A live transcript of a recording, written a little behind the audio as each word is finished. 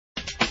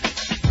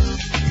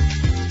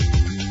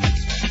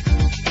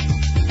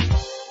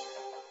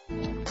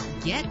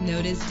get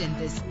noticed in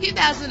this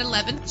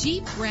 2011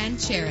 Jeep Grand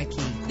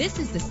Cherokee. This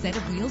is the set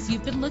of wheels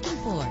you've been looking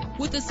for,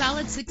 with a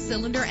solid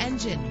 6-cylinder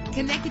engine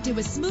connected to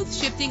a smooth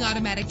shifting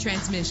automatic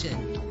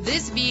transmission.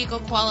 This vehicle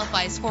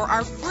qualifies for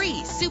our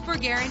free Super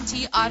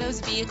Guarantee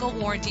Autos Vehicle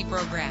Warranty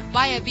Program.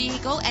 Buy a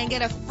vehicle and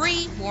get a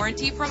free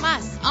warranty from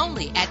us,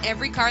 only at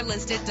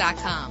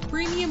everycarlisted.com.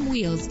 Premium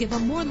wheels give a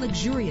more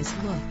luxurious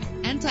look.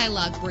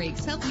 Anti-lock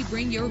brakes help you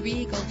bring your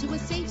vehicle to a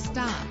safe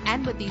stop.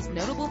 And with these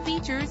notable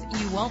features,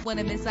 you won't want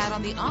to miss out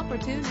on the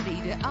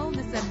opportunity to own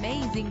this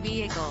amazing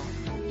vehicle.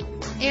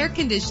 Air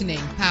conditioning,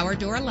 power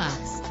door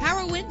locks,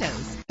 power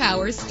windows,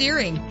 power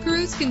steering,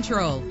 cruise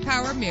control,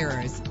 power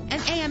mirrors,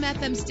 an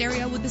AM/FM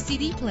stereo with a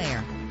CD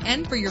player.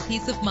 And for your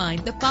peace of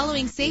mind, the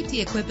following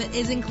safety equipment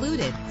is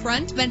included: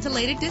 front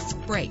ventilated disc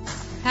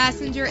brakes,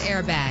 passenger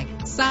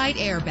airbag, side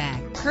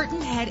airbag,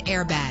 curtain head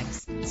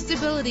airbags,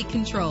 stability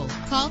control.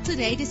 Call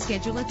today to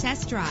schedule a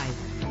test drive.